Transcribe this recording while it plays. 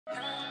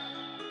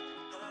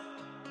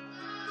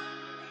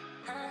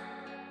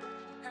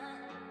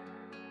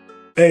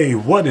Hey,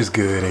 what is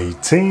good,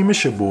 A-Team?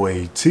 It's your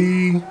boy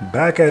A-T,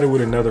 back at it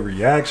with another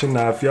reaction.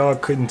 Now, if y'all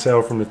couldn't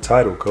tell from the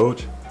title,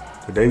 coach,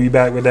 today we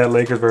back with that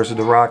Lakers versus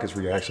the Rockets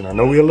reaction. I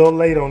know we a little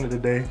late on it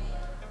today,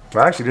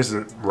 but actually this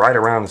is right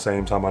around the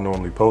same time I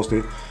normally post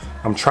it.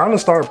 I'm trying to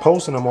start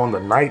posting them on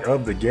the night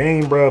of the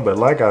game, bro, but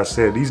like I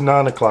said, these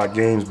 9 o'clock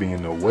games be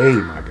in the way,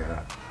 my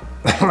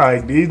God.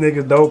 Like, these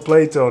niggas don't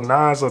play till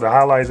 9, so the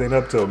highlights ain't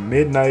up till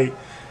midnight.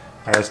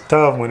 That's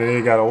tough when they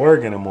gotta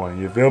work in the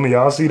morning. You feel me?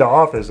 Y'all see the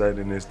office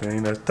in this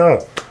thing. That's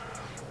tough.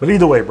 But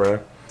either way, bro,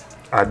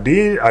 I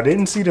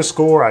didn't see the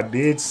score. I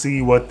did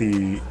see what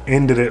the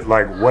end of it,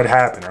 like what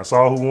happened. I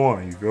saw who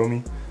won. You feel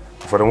me?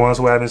 For the ones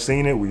who haven't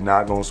seen it, we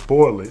not gonna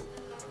spoil it.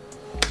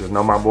 Just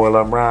know my boy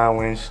LeBron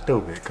went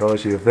stupid,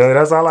 coach. You feel me?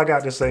 That's all I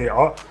got to say.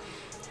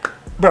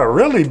 But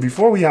really,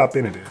 before we hop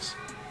into this,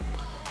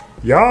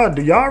 do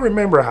y'all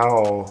remember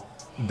how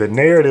the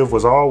narrative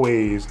was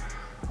always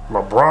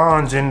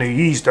LeBron's in the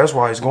East, that's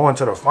why he's going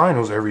to the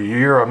finals every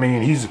year. I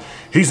mean,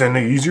 he's in the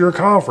easier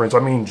conference. I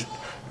mean,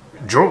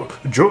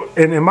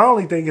 and my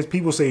only thing is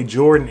people say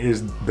Jordan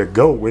is the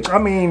GOAT, which, I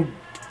mean,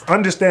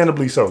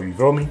 understandably so, you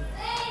feel me?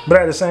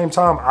 But at the same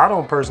time, I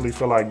don't personally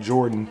feel like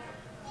Jordan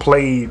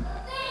played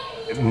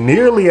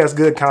nearly as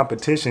good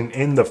competition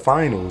in the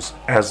finals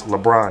as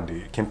LeBron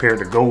did compared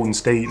to Golden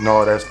State and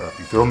all that stuff,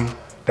 you feel me?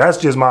 That's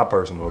just my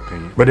personal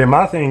opinion. But then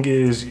my thing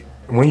is,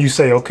 when you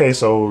say, okay,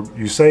 so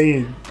you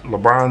say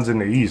LeBron's in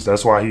the East,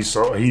 that's why he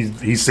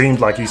seems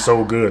like he's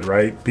so good,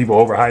 right? People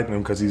overhyping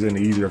him because he's in the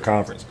easier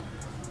conference.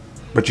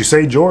 But you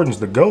say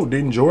Jordan's the GOAT.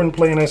 Didn't Jordan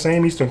play in that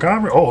same Eastern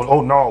Conference?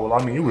 Oh no. Well,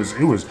 I mean, it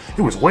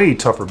was way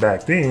tougher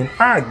back then.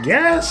 I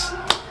guess,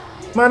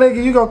 my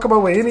nigga, you gonna come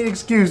up with any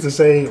excuse to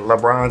say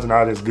LeBron's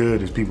not as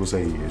good as people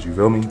say he is. You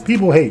feel me?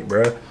 People hate,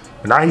 bruh.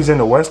 But now he's in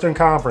the Western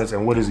Conference,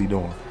 and what is he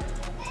doing?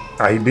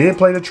 Now, he did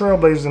play the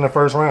Trailblazers in the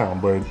first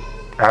round, but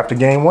after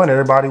game 1,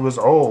 everybody was,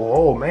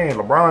 oh man,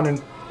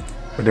 LeBron.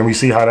 But then we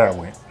see how that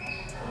went.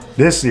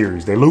 This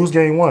series, they lose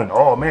game 1.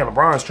 Oh man,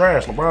 LeBron's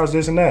trash. LeBron's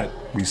this and that.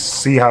 We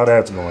see how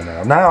that's going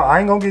now. Now, I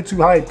ain't gonna get too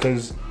hyped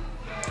because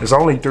it's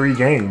only 3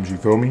 games, you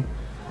feel me?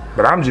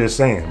 But I'm just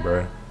saying,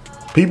 bro.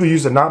 People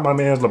used to knock my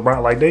man's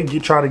LeBron. Like, they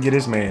try to get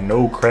this man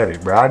no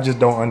credit, bro. I just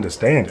don't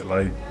understand it.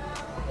 Like,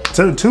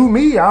 to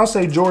me, I'll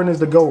say Jordan is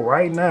the GOAT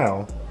right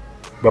now.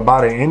 But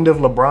by the end of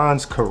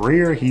LeBron's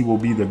career, he will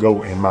be the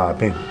GOAT in my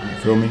opinion. You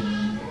feel me?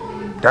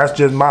 That's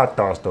just my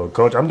thoughts though,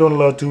 coach. I'm doing a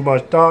little too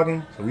much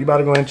talking, so we about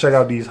to go ahead and check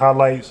out these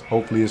highlights.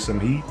 Hopefully it's some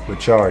heat,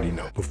 but you already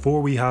know.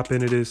 Before we hop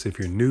into this, if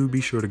you're new,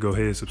 be sure to go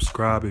ahead and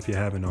subscribe if you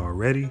haven't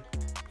already.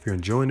 If you're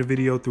enjoying the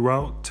video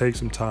throughout, take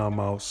some time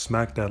out,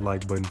 smack that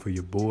like button for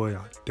your boy.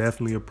 I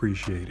definitely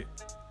appreciate it.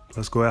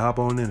 Let's go ahead and hop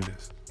on into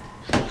this.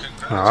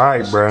 All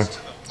right, bro.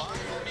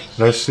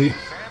 Let's see.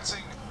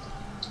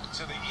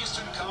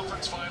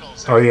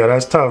 Oh yeah,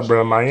 that's tough,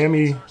 bro.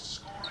 Miami.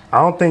 I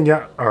don't think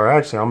or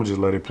actually, I'm gonna just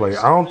let it play.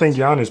 I don't think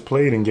Giannis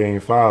played in game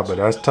 5, but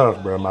that's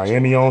tough, bro.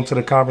 Miami on to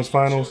the conference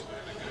finals.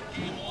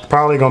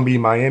 Probably gonna be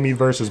Miami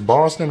versus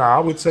Boston, I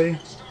would say.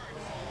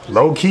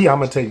 Low key, I'm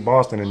gonna take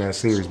Boston in that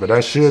series, but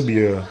that should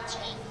be a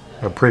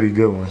pretty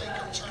good one.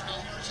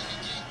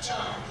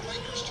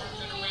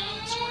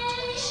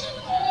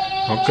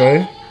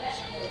 Okay.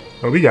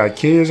 Well, we got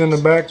kids in the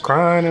back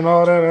crying and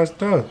all that. That's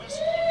tough.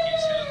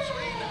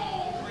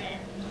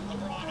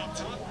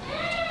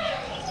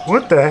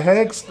 What the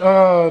heck?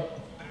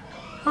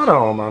 Hold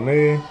on, my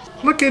nigga.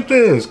 Look at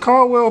this.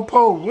 Caldwell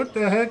Pope. What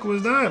the heck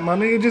was that? My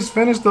nigga just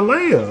finished the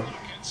layup.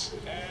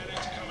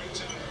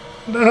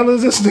 What the hell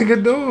is this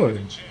nigga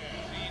doing?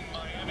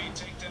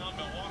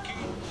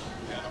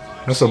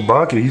 That's a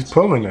bucket. He's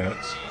pulling that.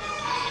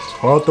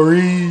 All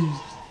 3.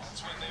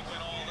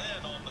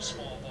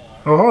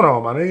 Oh, hold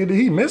on, my nigga. Did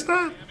he miss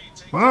that?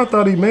 Well, I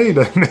thought he made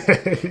that.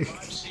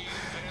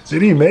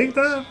 Did he make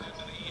that?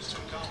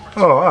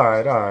 Oh,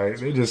 all right.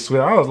 They just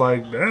switched. I was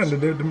like, damn,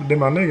 did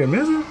my nigga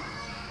miss it?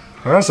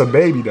 Oh, that's a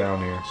baby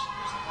down there.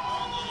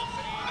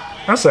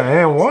 That's an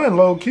and 1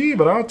 low key,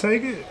 but I'll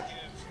take it.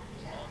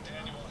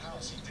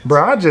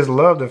 Bro, I just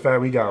love the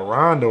fact we got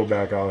Rondo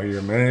back out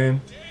here,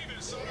 man.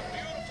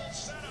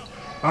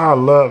 I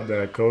love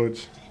that,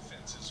 coach.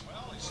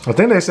 I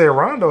think they said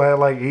Rondo had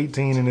like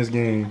 18 in this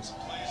game.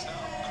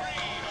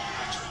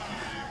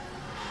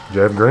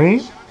 Jeff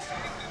Green?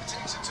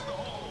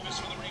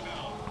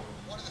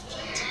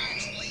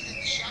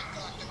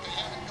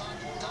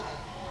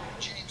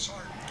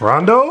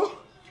 Rondo?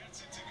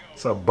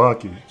 It's a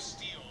bucket.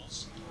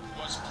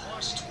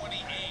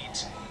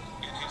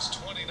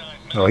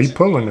 Oh, he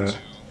pulling that.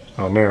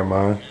 Oh, never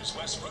mind.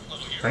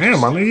 Damn,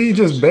 my nigga, he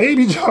just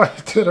baby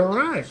jogged to the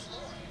rack.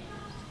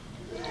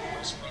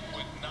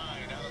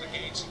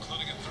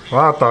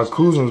 Well, I thought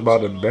Kuzma was about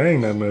to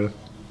bang that man.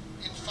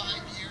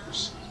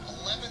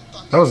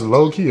 That was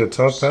low-key a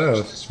tough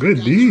pass.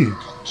 Good D.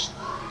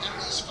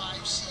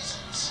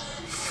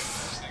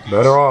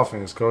 Better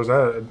offense, coach.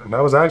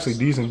 That was actually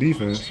decent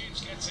defense.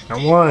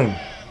 And 1.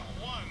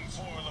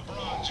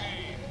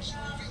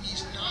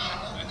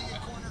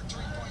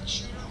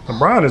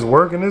 LeBron is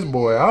working this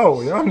boy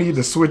out. Y'all need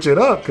to switch it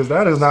up because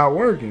that is not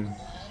working.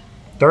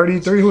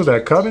 33, who was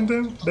that,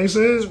 Covington, they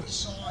said?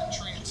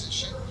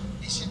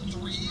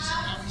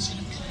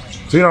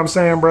 See what I'm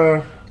saying,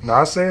 bro? Now,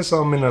 I said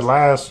something in the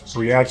last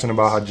reaction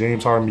about how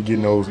James Harden be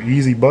getting those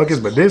easy buckets,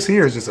 but this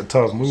here is just a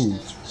tough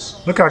move.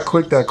 Look how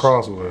quick that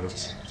cross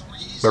was.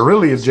 But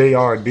really, if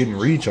JR didn't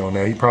reach on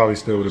that, he probably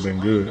still would have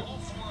been good.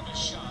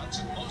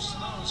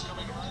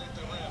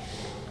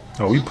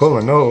 Oh, we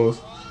pulling those.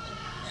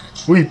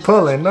 We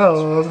pulling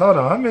those. Hold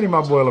on, how many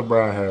my boy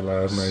LeBron had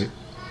last night?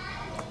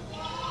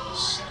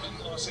 7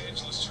 Los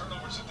Angeles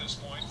turnovers at this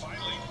point.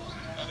 Finally,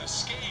 an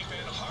escape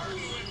and Harden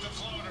with the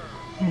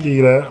floater. Give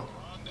you that.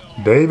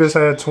 Davis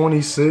had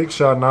 26,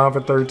 shot 9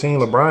 for 13.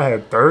 LeBron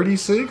had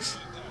 36,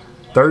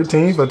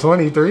 13 for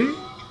 23.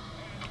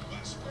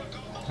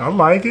 I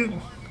like it.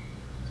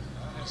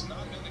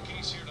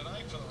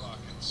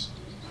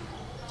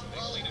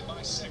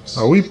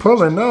 Are we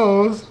pulling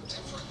those?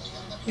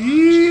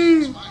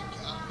 Eee.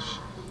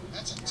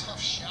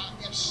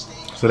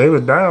 So they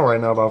was down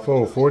right now by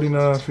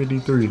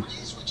 49-53.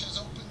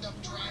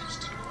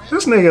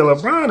 This nigga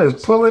LeBron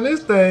is pulling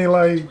this thing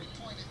like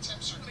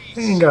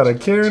he ain't got a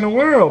care in the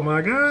world,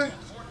 my guy.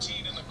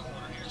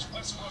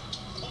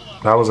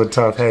 That was a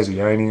tough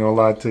heavy. I ain't even gonna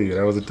lie to you.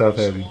 That was a tough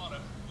heavy.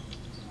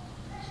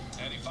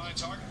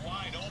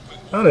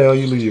 How the hell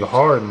you leave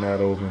Harden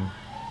that open?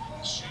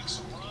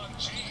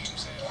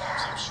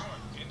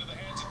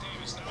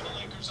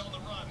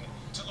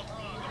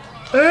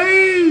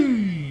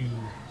 Hey!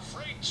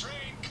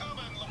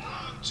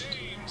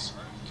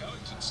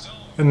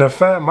 And the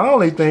fact, my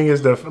only thing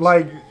is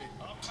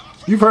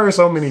you've heard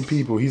so many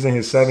people, he's in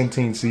his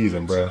 17th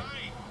season, bro.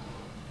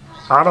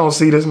 I don't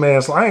see this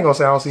man, I ain't gonna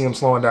say I don't see him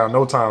slowing down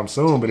no time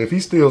soon, but if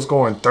he's still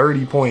scoring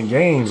 30-point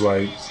games,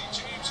 like,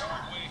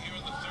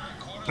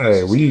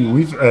 hey,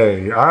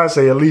 hey, I'd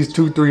say at least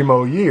 2-3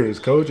 more years,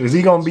 coach. Is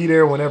he gonna be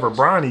there whenever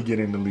Bronny get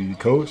in the league,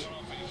 coach?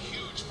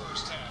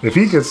 If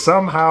he could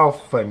somehow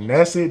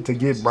finesse it to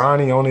get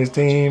Bronny on his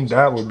team,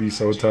 that would be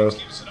so tough.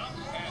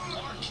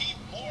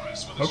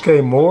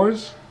 Okay,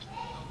 Morris.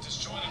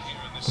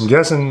 I'm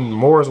guessing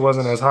Morris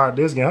wasn't as hot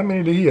this game. How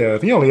many did he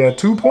have? He only had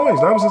 2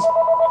 points. That was his...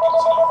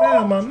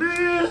 Yeah, my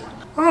man.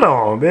 Hold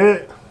on,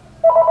 man.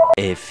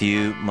 A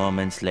few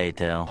moments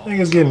later.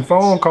 Niggas getting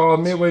phone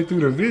called midway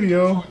through the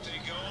video.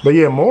 But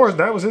yeah, Morris,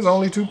 that was his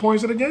only 2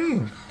 points of the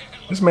game.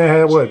 This man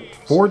had, what,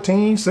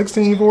 14,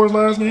 16 for his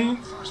last game?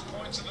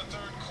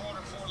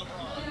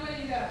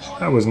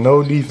 That was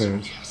no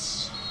defense.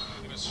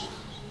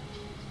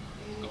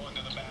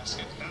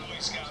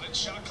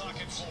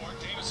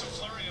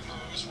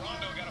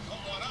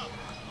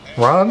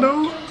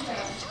 Rondo?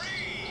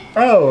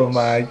 Oh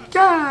my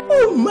God.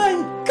 Oh my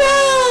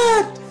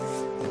God!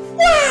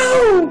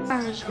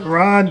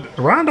 Wow!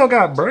 Rondo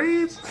got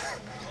braids?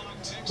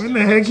 When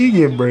the heck he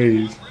get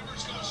braids?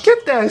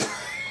 Get that.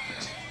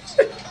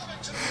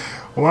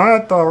 Well, I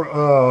thought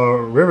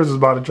Rivers was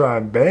about to try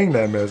and bang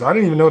that mess. I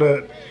didn't even know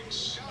that.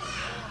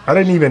 I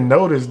didn't even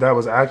notice that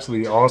was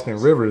actually Austin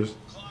Rivers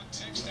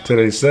till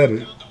they said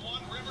it.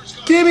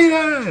 Give me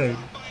that.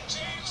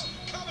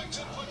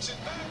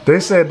 They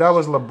said that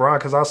was LeBron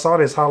because I saw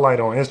this highlight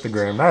on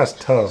Instagram. That's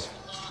tough.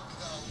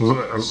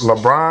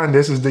 LeBron,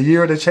 this is the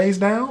year of the chase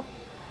down?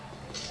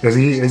 Is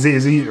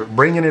he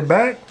bringing it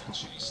back?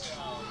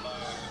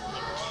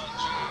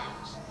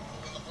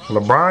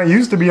 LeBron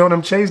used to be on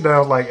them chase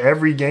downs like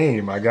every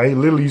game. My guy, he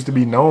literally used to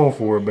be known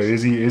for it. But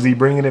is he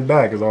bringing it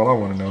back? Is all I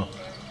want to know.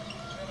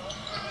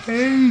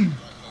 Hey.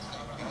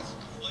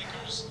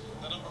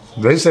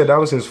 They said that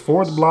was his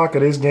 4th block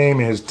of this game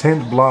and his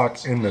 10th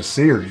block in the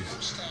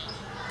series.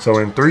 So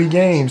in 3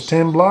 games,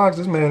 10 blocks.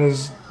 This man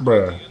is,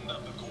 bruh,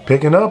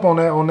 picking up on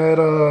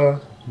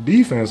that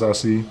defense. I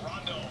see.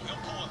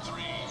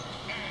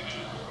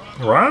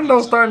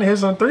 Rondo's starting to hit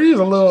some threes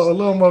a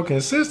little more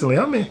consistently.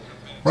 I mean,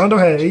 Rondo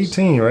had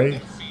 18, right?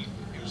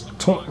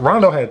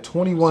 Rondo had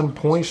 21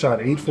 points,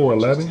 shot 8 for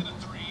 11,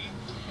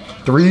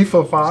 3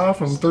 for 5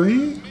 from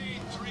 3.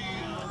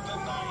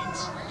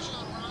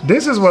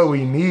 This is what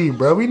we need,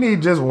 bro. We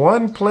need just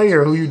one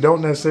player who you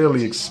don't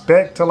necessarily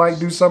expect to like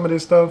do some of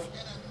this stuff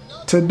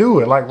to do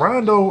it. Like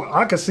Rondo,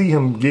 I could see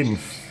him getting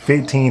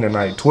 15 a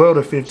night, 12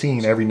 to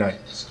 15 every night.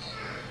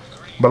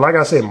 But like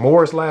I said,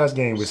 Morris last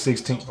game was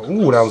 16.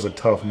 Ooh, that was a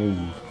tough move.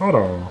 Hold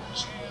on.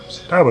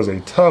 That was a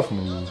tough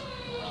move.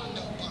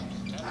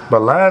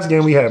 But last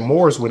game we had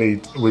Morris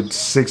with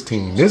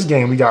 16. This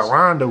game we got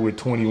Rondo with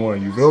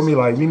 21. You feel me?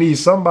 Like we need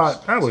somebody.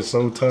 That was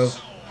so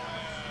tough.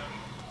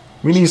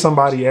 We need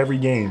somebody every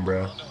game,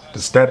 bro, to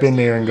step in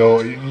there and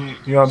go, you know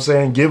what I'm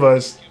saying? Give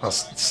us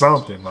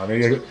something. I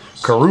mean,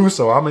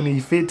 Caruso, I'm going to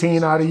need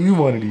 15 out of you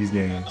one of these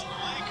games.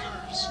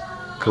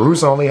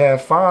 Caruso only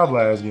had 5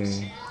 last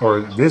game,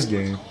 or this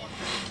game.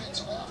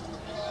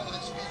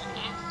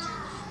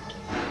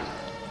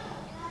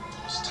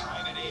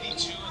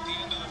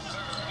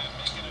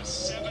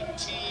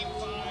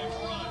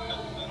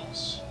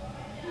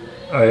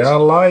 Hey, I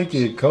like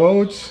it,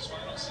 coach.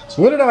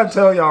 What did I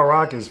tell y'all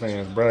Rockets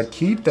fans, bro?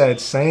 Keep that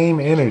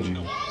same energy.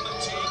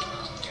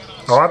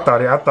 Oh, I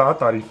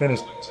thought he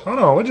finished. Hold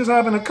on, what just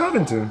happened to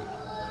Covington?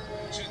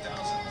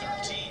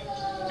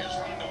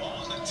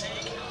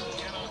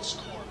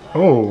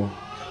 Oh,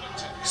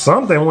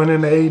 something went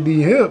in the AD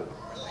hip.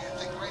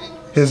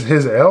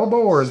 His elbow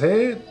or his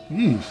head?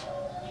 Yeesh.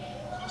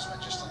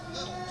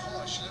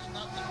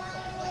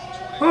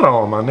 Hold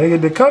on, my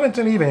nigga. Did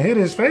Covington even hit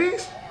his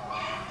face?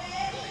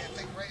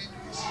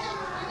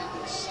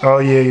 Oh,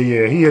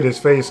 yeah. He hit his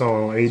face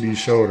on AD's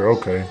shoulder.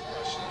 Okay.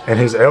 And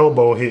his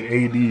elbow hit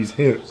AD's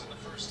hip.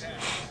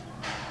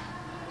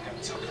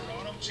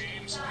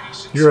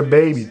 You're a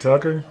baby,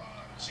 Tucker.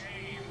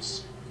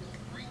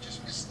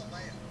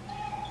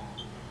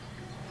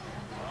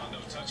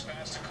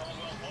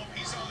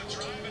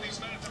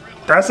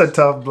 That's a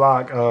tough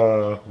block,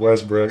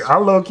 Westbrook. I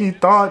low-key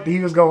thought he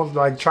was going to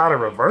like try to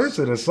reverse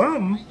it or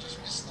something.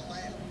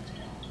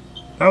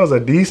 That was a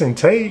decent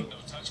take,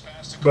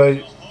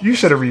 but you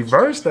should have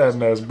reversed that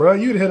mess, bro.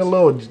 You'd hit a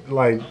little,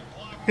 like,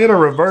 hit a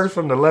reverse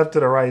from the left to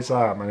the right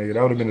side, my nigga.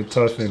 That would have been a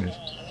tough finish.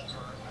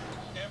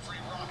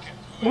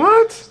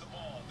 What?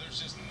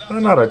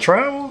 That's not a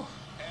travel?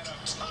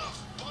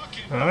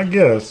 I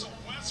guess.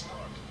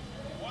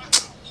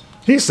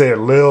 He said,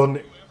 Lil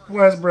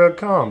Westbrook,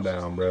 calm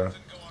down, bro.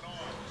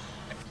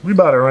 We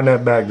about to run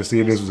that back to see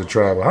if this was a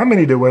travel. How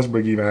many did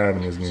Westbrook even have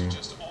in this game?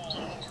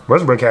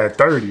 Westbrook had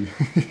 30.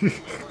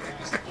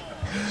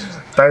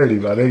 30,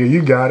 my nigga.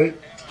 You got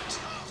it.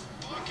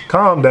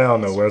 Calm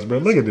down, though,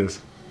 Westbrook. Look at this.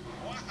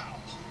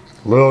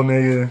 Little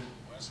nigga.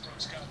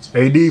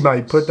 AD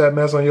might put that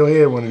mess on your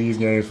head one of these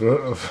games for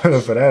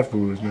that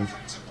foolishness.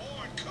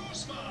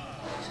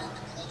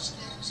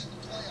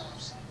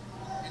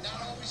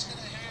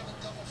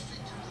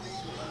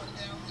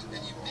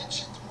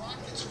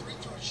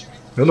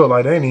 It look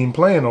like they ain't even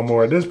playing no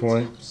more at this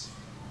point.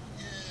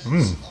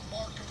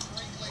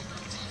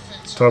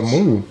 Tough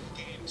move.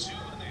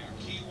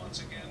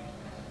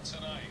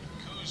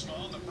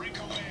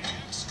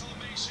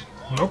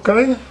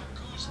 Okay.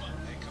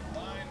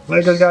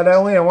 Lakers got that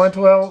win.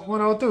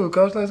 112-102.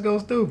 Coach, let's go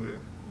stupid.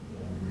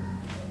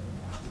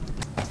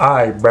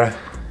 Alright, bruh.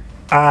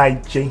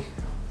 Alright, G.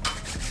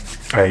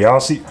 Hey, y'all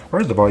see.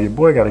 First of all, your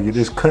boy got to get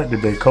this cut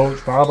today, Coach.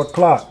 5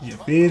 o'clock. You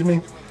feel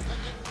me?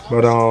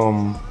 But,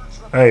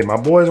 hey, my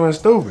boys went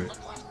stupid.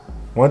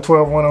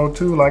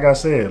 112-102, like I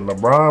said.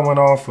 LeBron went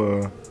off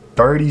for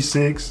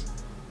 36.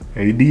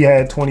 AD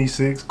had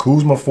 26.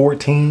 Kuzma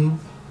 14.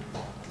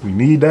 We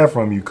need that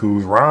from you,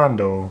 Kuz.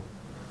 Rondo,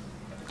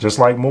 just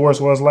like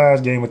Morris was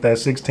last game with that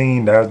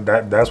 16,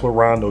 that's what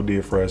Rondo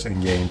did for us in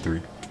game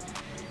 3.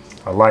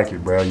 I like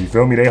it, bro. You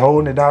feel me? They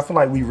holding it down. I feel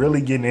like we really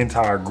getting into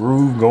our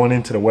groove going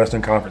into the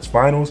Western Conference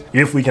Finals.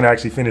 If we can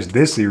actually finish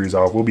this series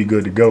off, we'll be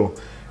good to go.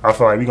 I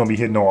feel like we're going to be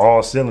hitting on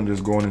all cylinders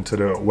going into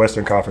the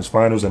Western Conference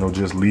Finals, and it'll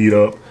just lead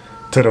up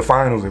to the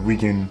finals if we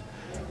can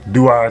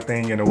do our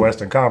thing in the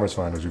Western Conference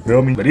Finals. You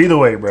feel me? But either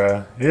way,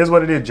 bruh, here's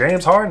what it is.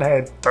 James Harden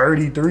had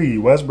 33.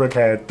 Westbrook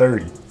had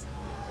 30.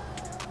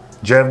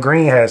 Jeff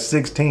Green had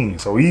 16.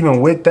 So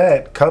even with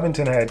that,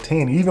 Covington had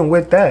 10. Even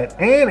with that,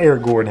 and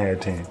Eric Gordon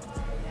had 10.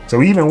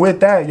 So even with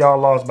that, y'all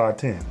lost by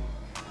 10.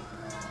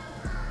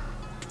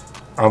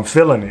 I'm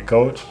feeling it,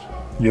 Coach.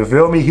 You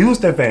feel me?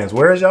 Houston fans,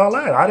 where's y'all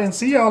at? I didn't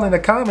see y'all in the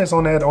comments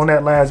on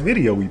that last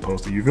video we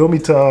posted. You feel me?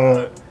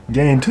 To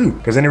game 2.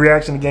 Because in the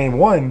reaction to game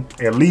 1,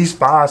 at least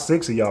 5,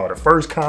 6 of y'all, the first comment